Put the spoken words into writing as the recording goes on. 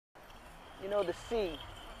know, the sea,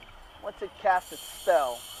 once it casts its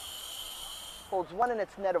spell, holds one in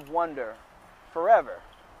its net of wonder forever.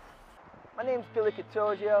 My name's Billy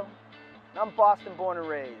Catoggio, and I'm Boston born and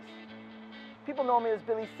raised. People know me as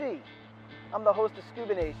Billy C. I'm the host of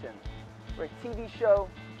Scuba Nation. We're a TV show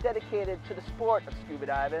dedicated to the sport of scuba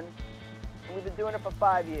diving, and we've been doing it for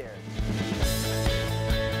 5 years.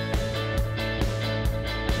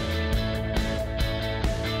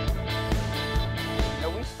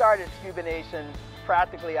 We started Scuba Nation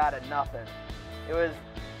practically out of nothing. It was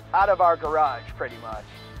out of our garage, pretty much.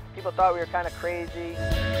 People thought we were kind of crazy.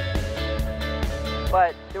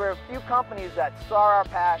 But there were a few companies that saw our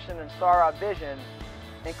passion and saw our vision,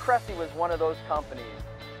 and Cressi was one of those companies.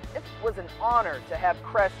 It was an honor to have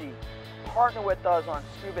Cressi partner with us on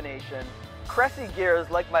Scuba Nation. Cressi gear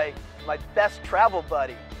is like my best travel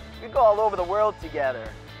buddy. We go all over the world together.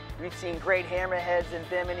 We've seen great hammerheads in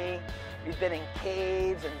Bimini. We've been in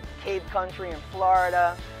caves and cave country in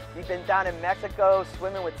Florida. We've been down in Mexico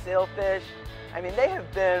swimming with sailfish. I mean, they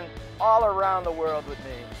have been all around the world with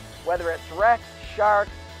me. Whether it's wrecks,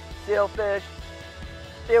 sharks, sailfish,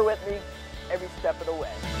 they're with me every step of the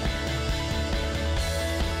way.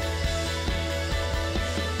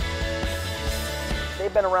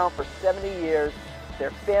 They've been around for 70 years.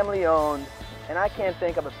 They're family owned, and I can't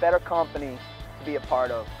think of a better company to be a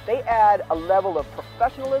part of. They add a level of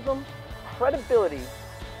professionalism, credibility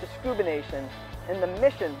to Scuba Nation and the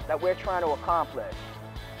mission that we're trying to accomplish.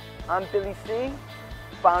 I'm Billy C.,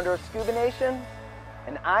 founder of Scuba Nation,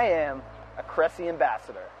 and I am a Cressi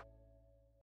Ambassador.